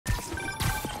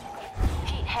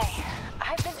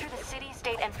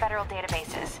state and federal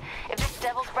databases. If this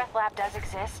Devil's Breath lab does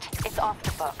exist, it's off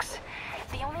the books.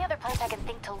 The only other place I can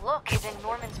think to look is in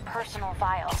Norman's personal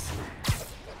files.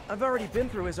 I've already been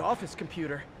through his office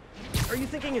computer. Are you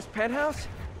thinking his penthouse?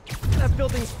 That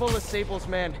building's full of Sable's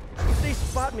men. If they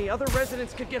spot me, other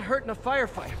residents could get hurt in a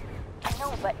firefight. I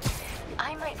know, but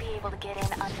I might be able to get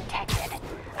in undetected.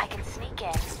 I can sneak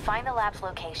in, find the lab's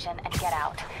location, and get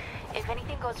out. If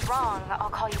anything goes wrong, I'll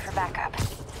call you for backup.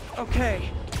 Okay.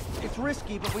 It's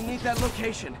risky, but we need that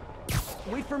location.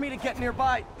 Wait for me to get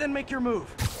nearby, then make your move.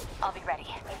 I'll be ready.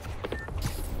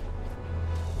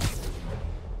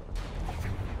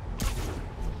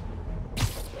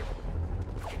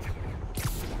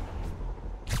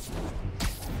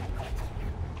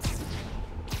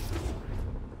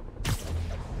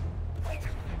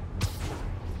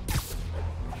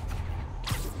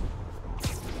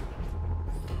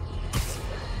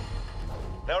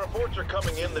 Now, reports are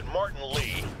coming in that Martin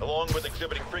Lee, along with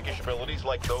exhibiting freakish abilities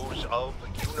like those of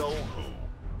you-know-who,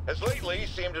 has lately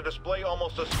seemed to display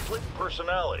almost a split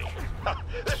personality.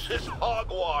 This is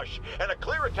hogwash, and a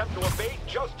clear attempt to evade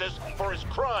justice for his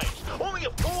crimes. Only a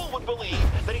fool would believe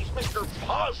that he's Mr.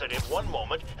 Positive one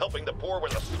moment, helping the poor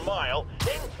with a smile,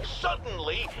 then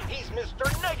suddenly he's Mr.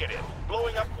 Negative,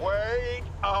 blowing up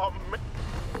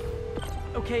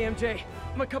Okay, MJ.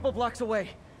 I'm a couple blocks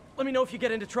away. Let me know if you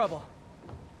get into trouble.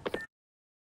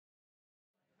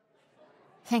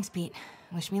 Thanks, Pete.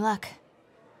 Wish me luck.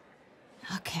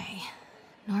 Okay.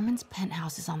 Norman's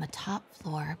penthouse is on the top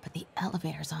floor, but the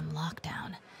elevator's on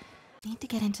lockdown. Need to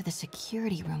get into the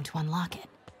security room to unlock it.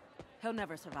 He'll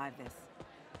never survive this.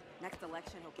 Next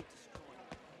election, he'll get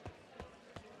destroyed.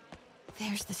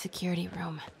 There's the security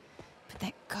room. But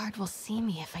that guard will see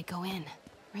me if I go in.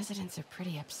 Residents are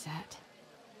pretty upset.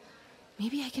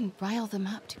 Maybe I can rile them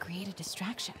up to create a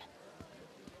distraction.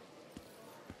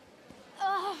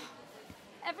 Ugh!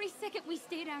 Every second we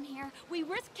stay down here, we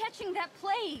risk catching that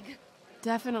plague.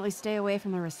 Definitely stay away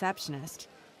from the receptionist.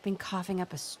 Been coughing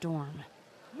up a storm.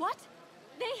 What?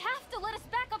 They have to let us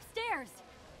back upstairs.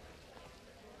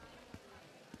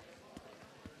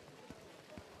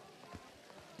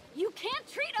 You can't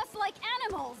treat us like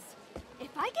animals. If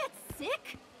I get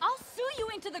sick, I'll sue you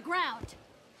into the ground.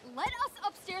 Let us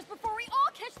upstairs before we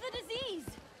all catch the disease.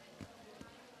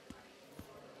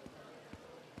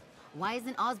 Why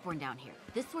isn't Osborn down here?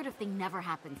 This sort of thing never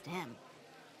happens to him.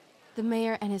 The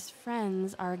mayor and his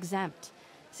friends are exempt.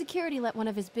 Security let one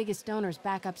of his biggest donors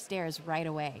back upstairs right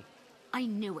away. I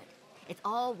knew it. It's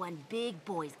all one big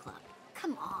boys club.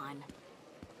 Come on.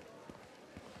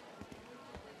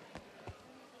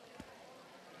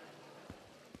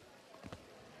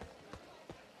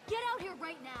 Get out here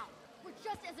right now. We're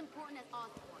just as important as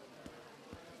Osborn.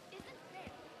 This isn't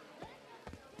fair.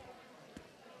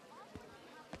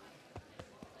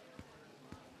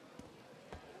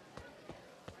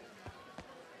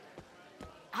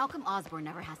 How come Osborn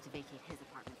never has to vacate his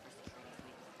apartment for security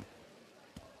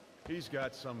sweeps? He's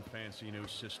got some fancy new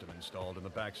system installed in the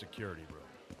back security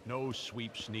room. No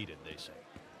sweeps needed, they say.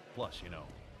 Plus, you know,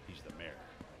 he's the mayor.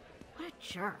 What a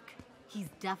jerk. He's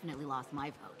definitely lost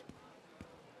my vote.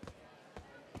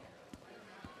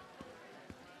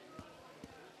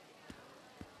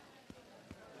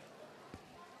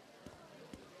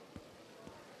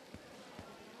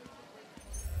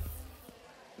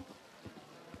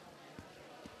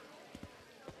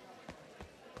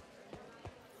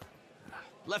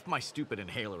 Left my stupid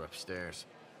inhaler upstairs.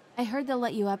 I heard they'll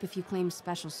let you up if you claim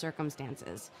special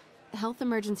circumstances. A health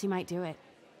emergency might do it.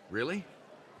 Really?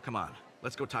 Come on,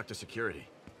 let's go talk to security.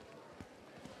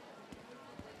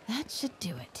 That should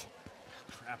do it.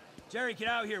 Crap. Jerry, get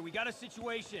out here. We got a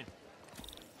situation.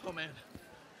 Oh man,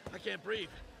 I can't breathe.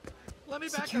 Let me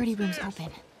back Security room's upstairs.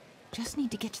 open. Just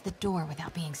need to get to the door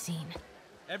without being seen.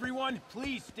 Everyone,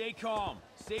 please stay calm.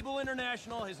 Sable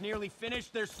International has nearly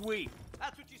finished their sweep.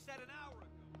 That's what you said an hour ago.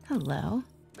 Hello.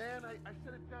 Man, I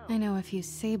set it down. I know a few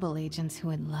Sable agents who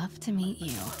would love to meet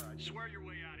you. Swear your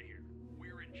way out of here.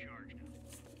 We're in charge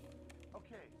now.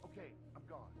 Okay, I'm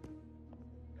gone.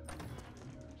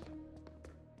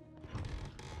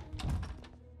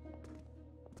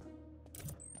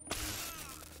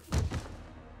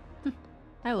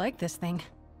 I like this thing.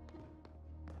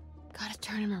 Gotta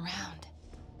turn him around.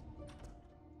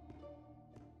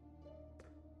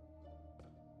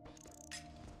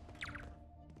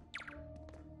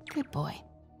 Good boy.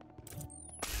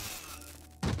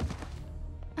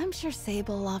 I'm sure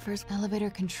Sable offers elevator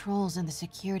controls in the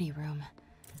security room.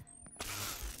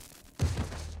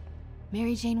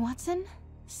 Mary Jane Watson?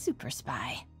 Super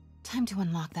spy. Time to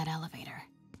unlock that elevator.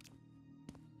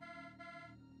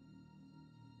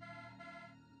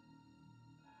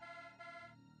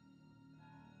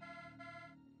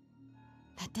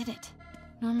 That did it.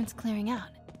 Norman's clearing out,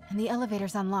 and the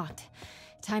elevator's unlocked.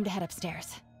 Time to head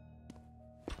upstairs.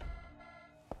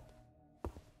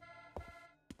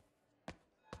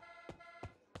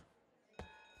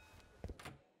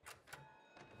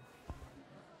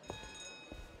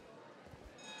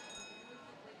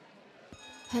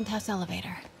 Penthouse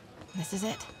elevator. This is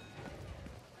it.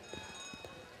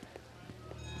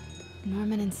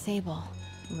 Norman and Sable,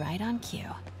 right on cue.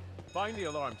 Find the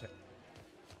alarm tech.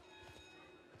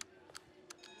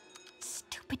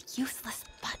 Stupid, useless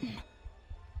button.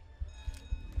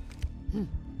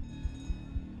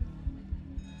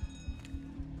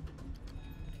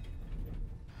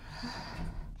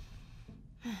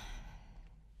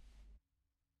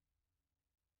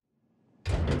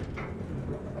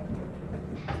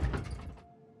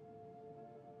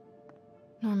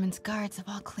 Norman's guards have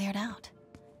all cleared out.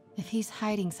 If he's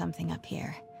hiding something up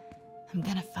here, I'm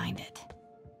gonna find it.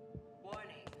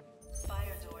 Warning.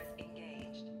 Fire doors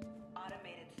engaged.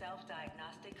 Automated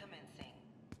self-diagnostic commencing.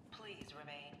 Please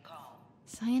remain calm.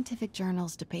 Scientific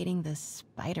journals debating the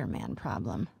Spiderman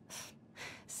problem.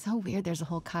 So weird there's a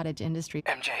whole cottage industry.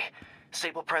 MJ,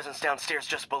 Sable presence downstairs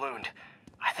just ballooned.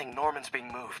 I think Norman's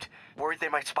being moved. Worried they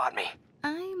might spot me.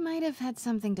 I might have had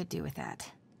something to do with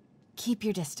that. Keep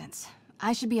your distance.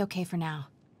 I should be okay for now.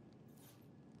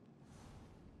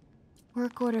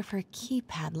 Work order for a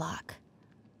keypad lock.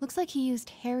 Looks like he used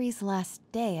Harry's last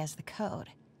day as the code.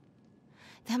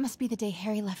 That must be the day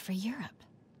Harry left for Europe.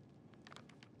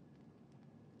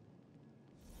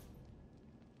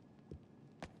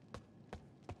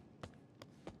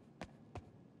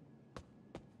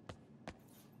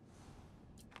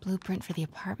 Blueprint for the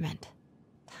apartment.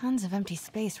 Tons of empty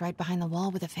space right behind the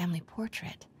wall with a family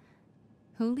portrait.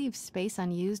 Who leaves space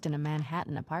unused in a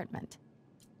Manhattan apartment?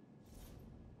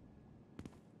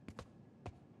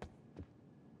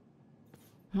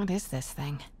 What is this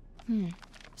thing?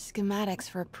 Schematics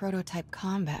for a prototype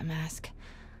combat mask.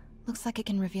 Looks like it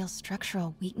can reveal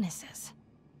structural weaknesses.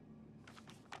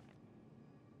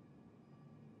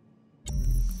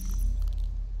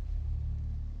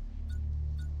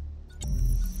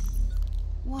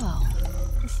 Whoa,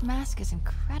 this mask is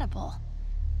incredible.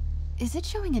 Is it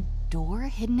showing a door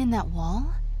hidden in that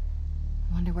wall?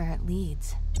 Wonder where it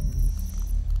leads.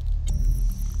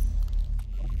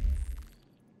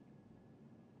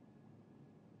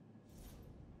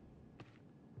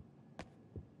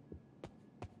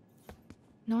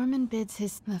 Norman bids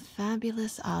the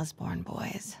fabulous Osborn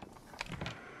boys.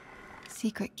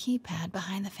 Secret keypad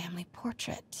behind the family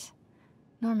portrait.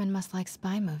 Norman must like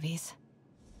spy movies.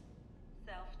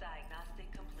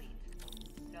 Self-diagnostic complete.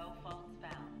 No faults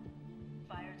found.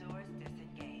 Fire doors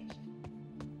disengaged.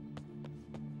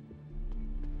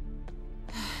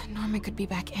 Norman could be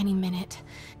back any minute.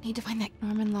 Need to find that.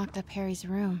 Norman locked up Harry's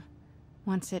room.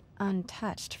 Wants it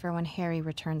untouched for when Harry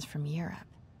returns from Europe.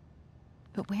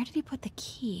 But where did he put the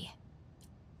key?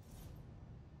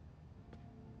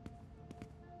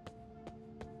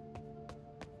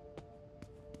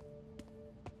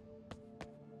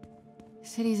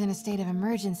 City's in a state of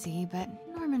emergency, but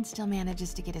Norman still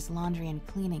manages to get his laundry and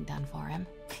cleaning done for him.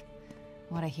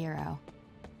 What a hero.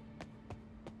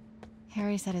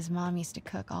 Harry said his mom used to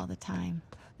cook all the time.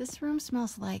 This room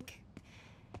smells like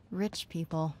rich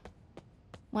people.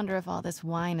 Wonder if all this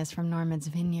wine is from Norman's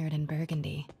vineyard in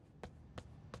Burgundy.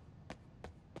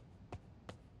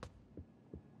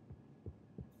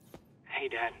 Hey,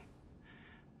 Dad.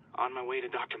 On my way to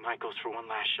Dr. Michael's for one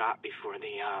last shot before the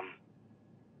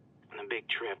big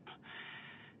trip.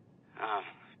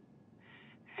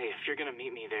 Hey, if you're gonna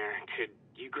meet me there, could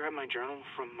you grab my journal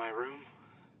from my room?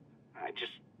 I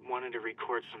just wanted to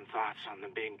record some thoughts on the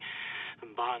big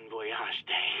bon voyage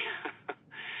day.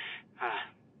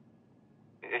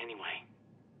 Anyway.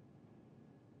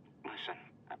 Listen,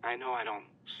 I know I don't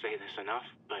say this enough,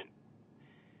 but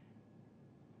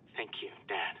thank you,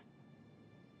 Dad.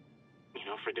 You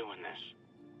know, for doing this.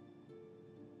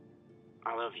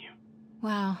 I love you.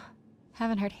 Wow.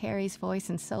 Haven't heard Harry's voice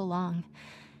in so long.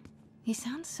 He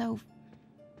sounds so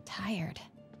tired.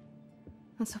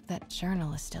 Let's hope that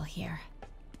journal is still here.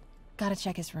 Gotta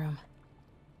check his room.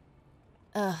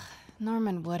 Ugh,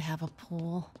 Norman would have a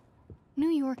pool. New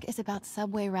York is about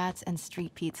subway rats and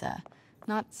street pizza.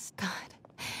 Not God.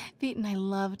 Pete and I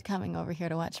loved coming over here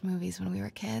to watch movies when we were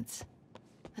kids.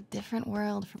 A different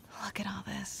world from... Look at all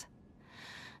this.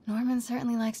 Norman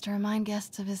certainly likes to remind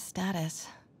guests of his status.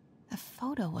 A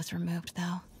photo was removed,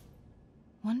 though.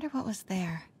 Wonder what was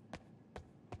there.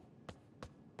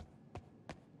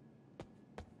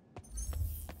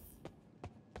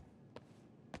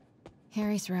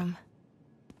 Harry's room.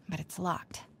 But it's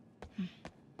locked.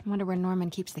 Wonder where Norman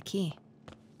keeps the key.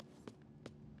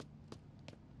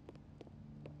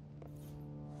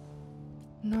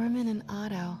 Norman and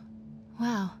Otto.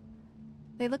 Wow.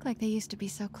 They look like they used to be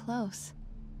so close.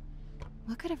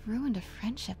 What could have ruined a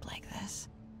friendship like this?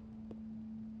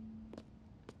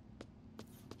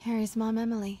 Harry's mom,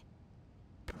 Emily.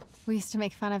 We used to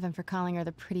make fun of him for calling her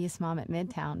the prettiest mom at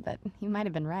Midtown, but he might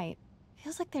have been right.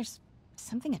 Feels like there's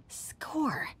something at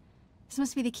score. This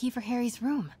must be the key for Harry's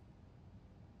room.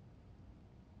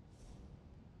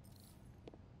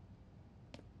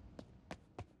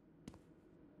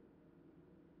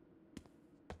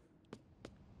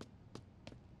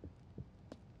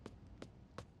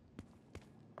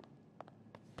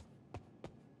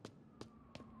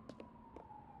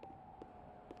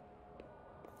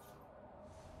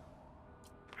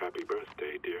 Happy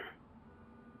birthday, dear.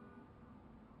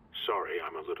 Sorry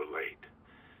I'm a little late.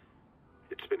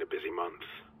 It's been a busy month.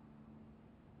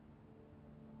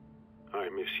 I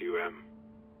miss you, Em.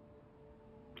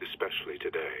 Especially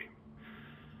today.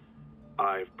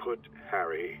 I've put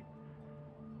Harry...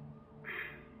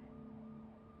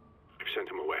 I've sent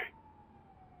him away.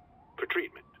 For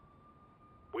treatment.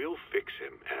 We'll fix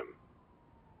him, Em.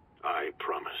 I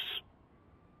promise.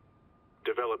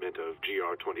 Development of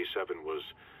GR-27 was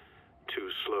too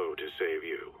slow to save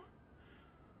you.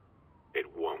 It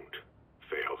won't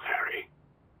fail Harry.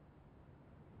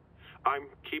 I'm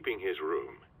keeping his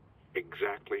room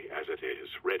exactly as it is,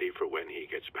 ready for when he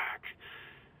gets back.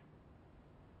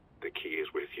 The key is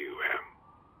with you, Em.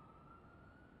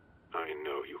 I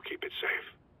know you keep it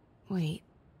safe. Wait,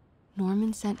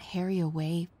 Norman sent Harry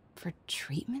away for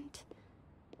treatment?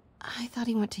 I thought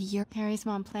he went to Europe. Harry's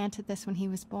mom planted this when he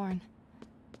was born.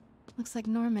 Looks like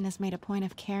Norman has made a point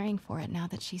of caring for it now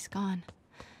that she's gone.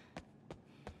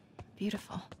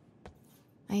 Beautiful.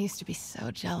 I used to be so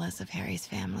jealous of Harry's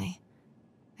family.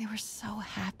 They were so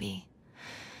happy.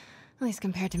 At least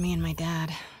compared to me and my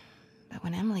dad. But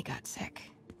when Emily got sick,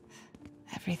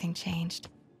 everything changed.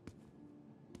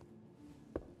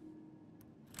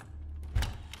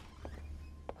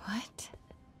 What?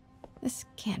 This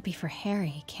can't be for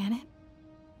Harry, can it?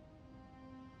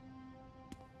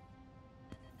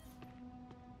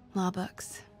 Law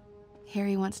books.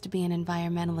 Harry wants to be an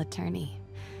environmental attorney,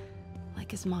 like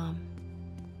his mom.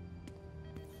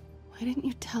 Why didn't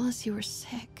you tell us you were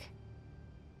sick?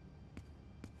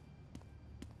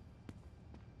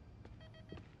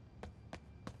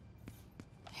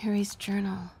 Harry's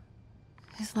journal.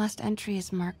 His last entry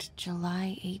is marked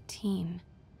July 18.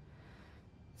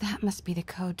 That must be the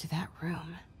code to that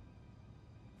room.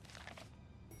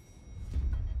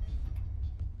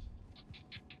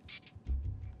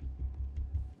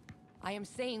 I am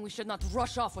saying we should not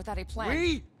rush off without a plan.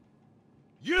 We?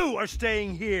 You are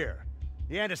staying here.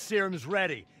 The antiserum's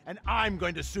ready, and I'm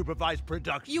going to supervise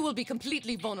production. You will be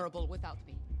completely vulnerable without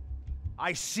me.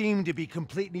 I seem to be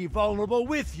completely vulnerable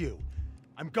with you.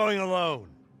 I'm going alone.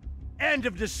 End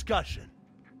of discussion.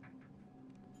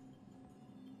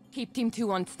 Keep Team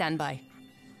 2 on standby.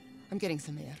 I'm getting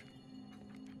some air.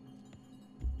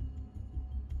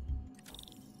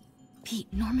 Pete,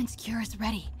 Norman's cure is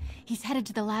ready. He's headed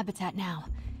to the lab it's at now.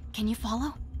 Can you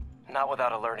follow? Not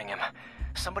without alerting him.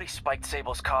 Somebody spiked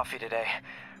Sable's coffee today.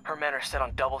 Her men are set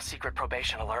on double secret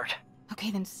probation alert.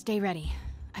 Okay, then stay ready.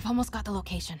 I've almost got the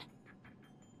location.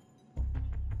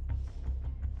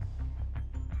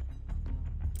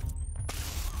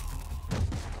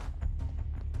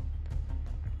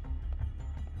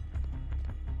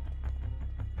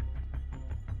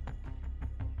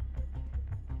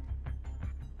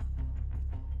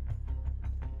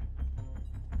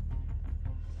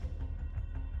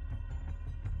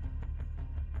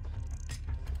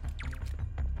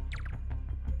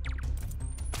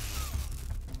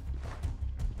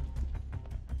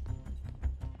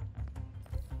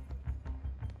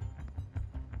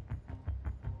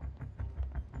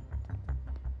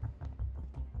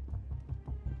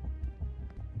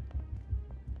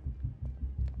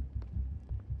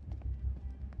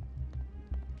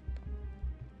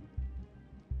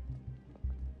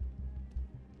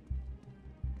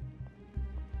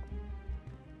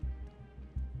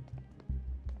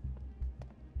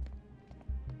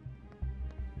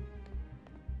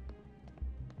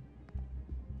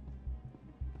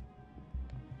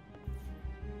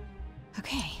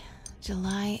 Okay,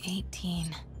 July 18.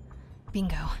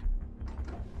 Bingo.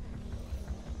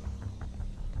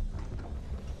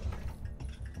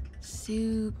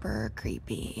 Super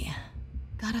creepy.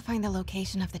 Gotta find the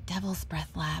location of the Devil's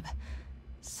Breath lab.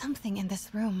 Something in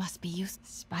this room must be used.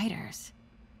 Spiders.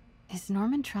 Is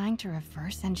Norman trying to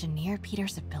reverse engineer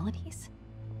Peter's abilities?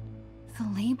 The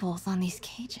labels on these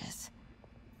cages.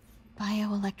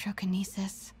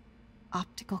 Bioelectrokinesis.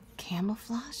 Optical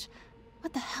camouflage?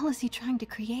 What the hell is he trying to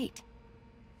create?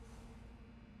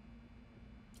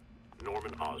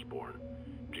 Norman Osborn,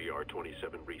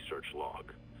 GR-27 research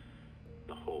log.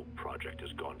 The whole project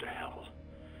has gone to hell.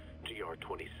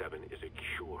 GR-27 is a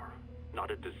cure,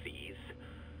 not a disease.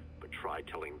 But try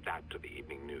telling that to the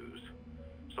evening news.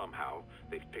 Somehow,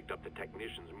 they've picked up the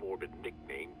technician's morbid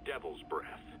nickname, Devil's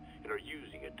Breath, and are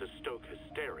using it to stoke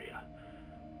hysteria.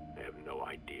 They have no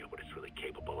idea what it's really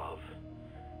capable of.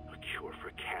 A cure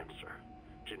for cancer,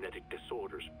 genetic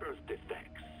disorders, birth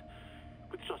defects.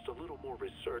 With just a little more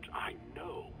research, I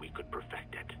know we could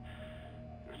perfect it.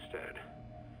 Instead,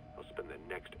 I'll spend the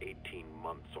next 18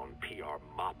 months on PR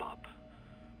mop-up.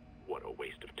 What a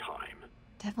waste of time.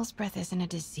 Devil's Breath isn't a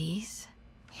disease.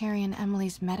 Harry and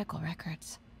Emily's medical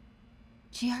records.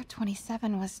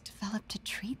 GR-27 was developed to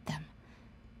treat them.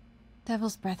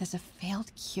 Devil's Breath is a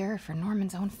failed cure for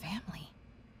Norman's own family.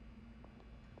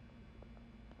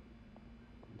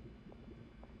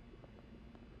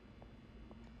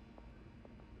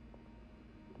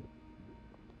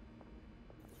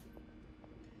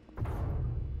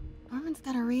 Norman's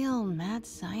got a real mad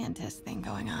scientist thing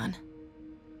going on.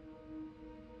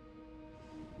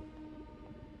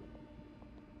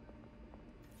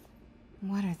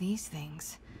 What are these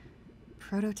things?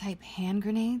 Prototype hand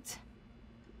grenades?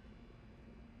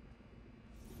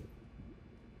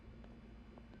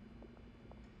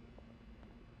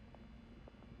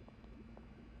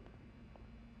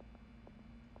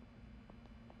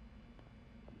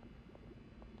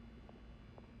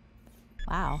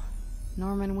 Wow.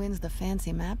 Norman wins the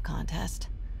fancy map contest.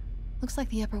 Looks like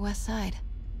the Upper West Side.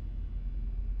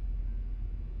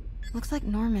 Looks like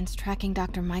Norman's tracking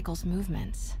Dr. Michael's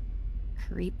movements.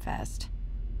 Creep fest.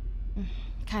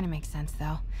 Kinda makes sense,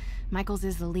 though. Michaels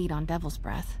is the lead on Devil's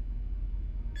Breath.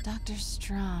 Dr.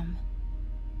 Strom.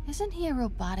 Isn't he a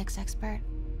robotics expert?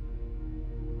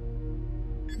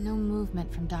 No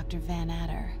movement from Dr. Van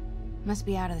Adder. Must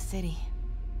be out of the city.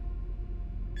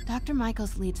 Dr.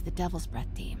 Michaels leads the Devil's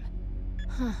Breath team.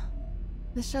 Huh.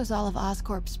 This shows all of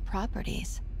Oscorp's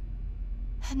properties.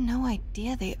 Had no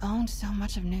idea they owned so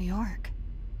much of New York.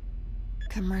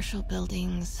 Commercial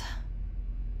buildings.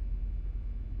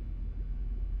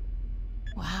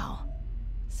 Wow.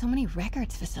 So many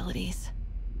records facilities.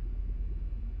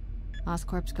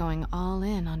 Oscorp's going all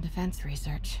in on defense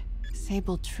research.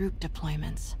 Sable troop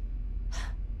deployments.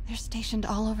 They're stationed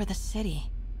all over the city.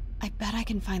 I bet I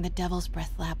can find the Devil's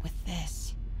Breath lab with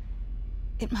this.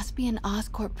 It must be an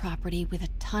Oscorp property with a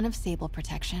ton of Sable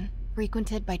protection,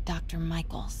 frequented by Dr.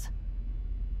 Michaels.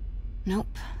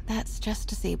 Nope, that's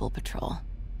just a Sable patrol.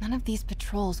 None of these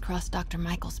patrols cross Dr.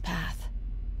 Michaels' path.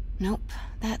 Nope,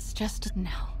 that's just a...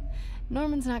 No.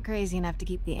 Norman's not crazy enough to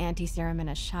keep the anti-serum in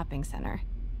a shopping center.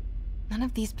 None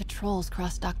of these patrols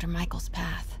cross Dr. Michaels'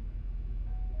 path.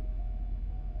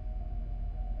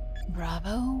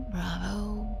 Bravo,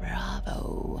 bravo,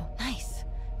 bravo. Nice.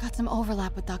 Got some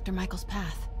overlap with Dr. Michaels'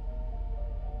 path.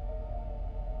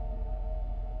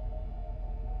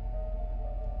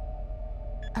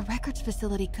 A records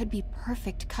facility could be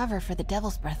perfect cover for the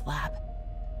Devil's Breath lab.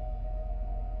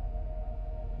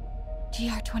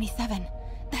 GR-27.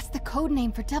 That's the code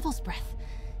name for Devil's Breath.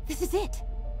 This is it.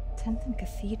 10th and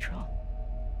Cathedral.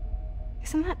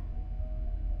 Isn't that...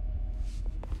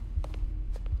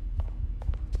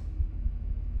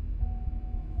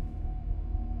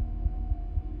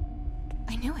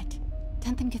 I knew it.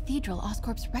 10th and Cathedral,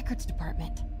 Oscorp's records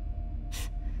department.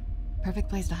 Perfect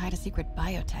place to hide a secret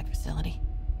biotech facility.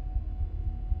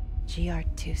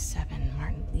 GR-27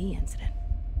 Martin Lee incident.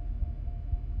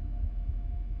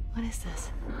 What is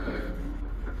this?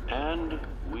 And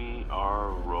we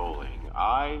are rolling.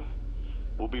 I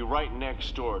will be right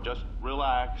next door. Just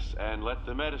relax and let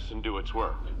the medicine do its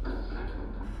work.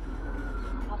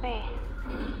 宝贝，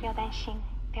不要担心，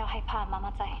不要害怕，妈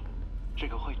妈在。这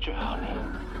个会治好你，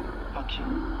放心。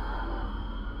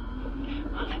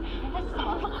怎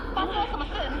么了？发生了什么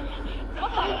事？怎么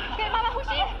办？给妈妈呼吸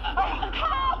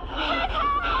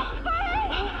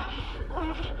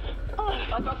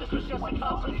！I thought this was just a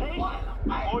consultation.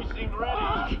 Boys seemed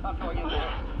ready. I'm going in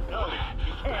there. No,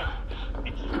 you can't.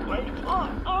 It's too late. Make it stop!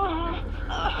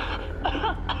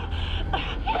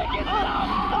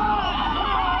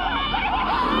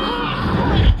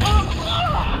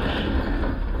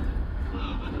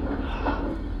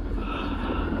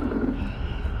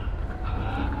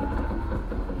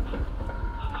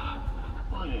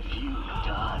 What have you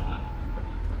done?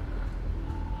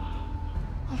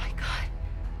 Oh my god.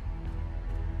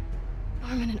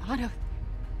 Norman and Otto.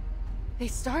 They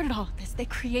started all of this. They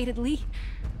created Lee.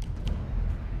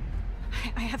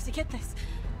 I have to get this.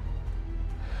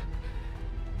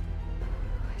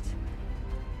 What?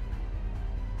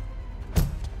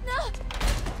 No!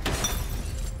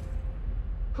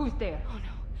 Who's there? Oh no.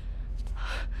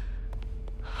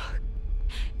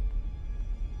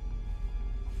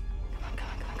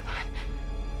 Come on.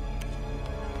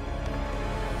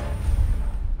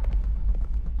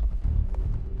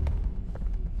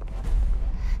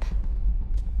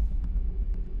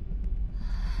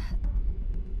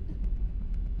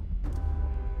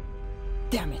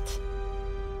 Damn it.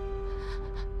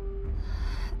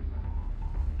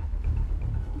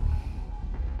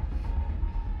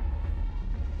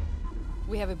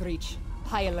 We have a breach.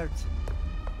 High alert.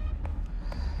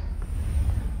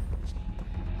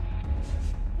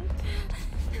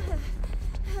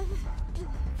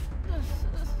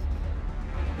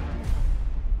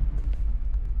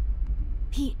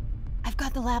 Pete, I've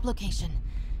got the lab location.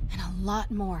 And a lot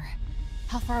more.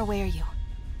 How far away are you?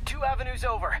 2 avenues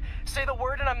over. Say the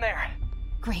word and I'm there.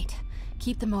 Great.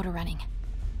 Keep the motor running.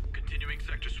 Continuing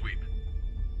sector sweep.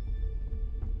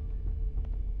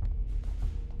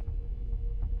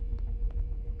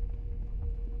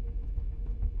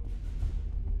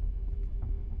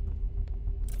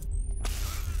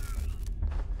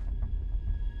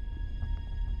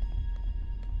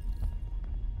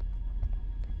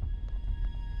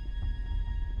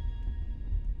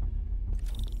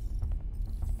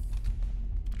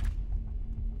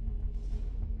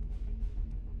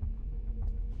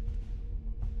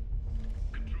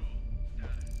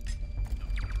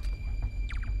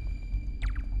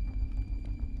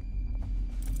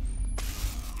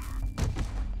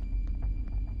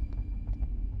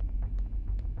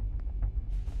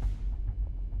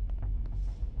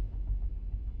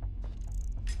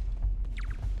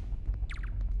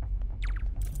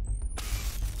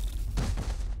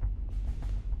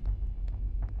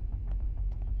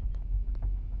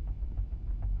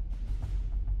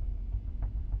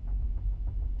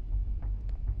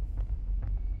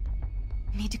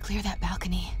 Need to clear that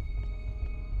balcony.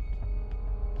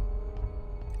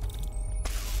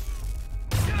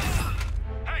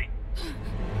 Hey!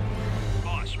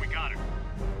 Boss, we got her.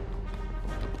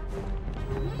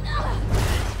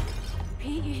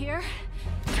 Pete, you here?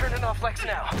 Turning off Lex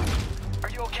now. Are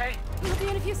you okay? We'll be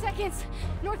in a few seconds.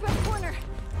 Northwest corner.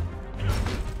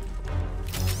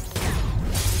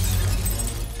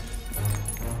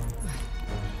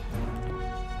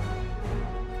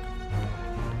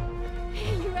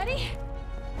 You ready?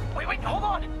 Wait, hold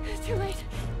on! It's too late.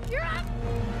 You're up!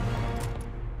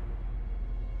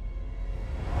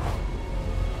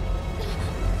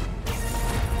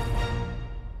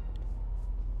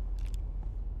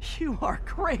 You are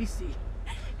crazy.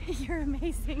 You're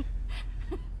amazing.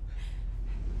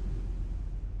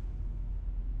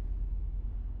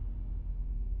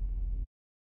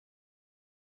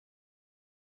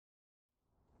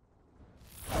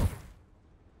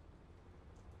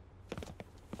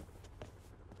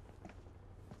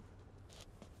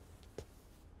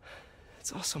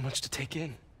 It's all so much to take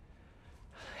in.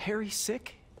 Harry's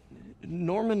sick,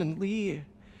 Norman and Lee,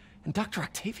 and Dr.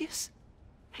 Octavius?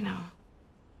 I know.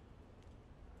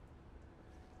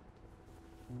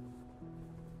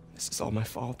 This is all my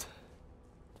fault.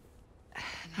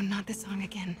 No, not this song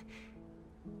again.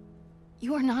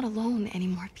 You are not alone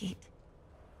anymore, Pete.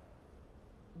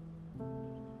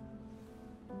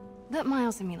 Let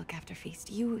Miles and me look after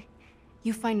Feast. You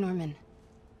find Norman.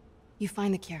 You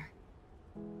find the cure.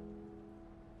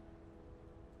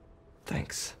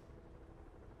 Thanks,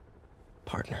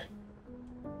 partner.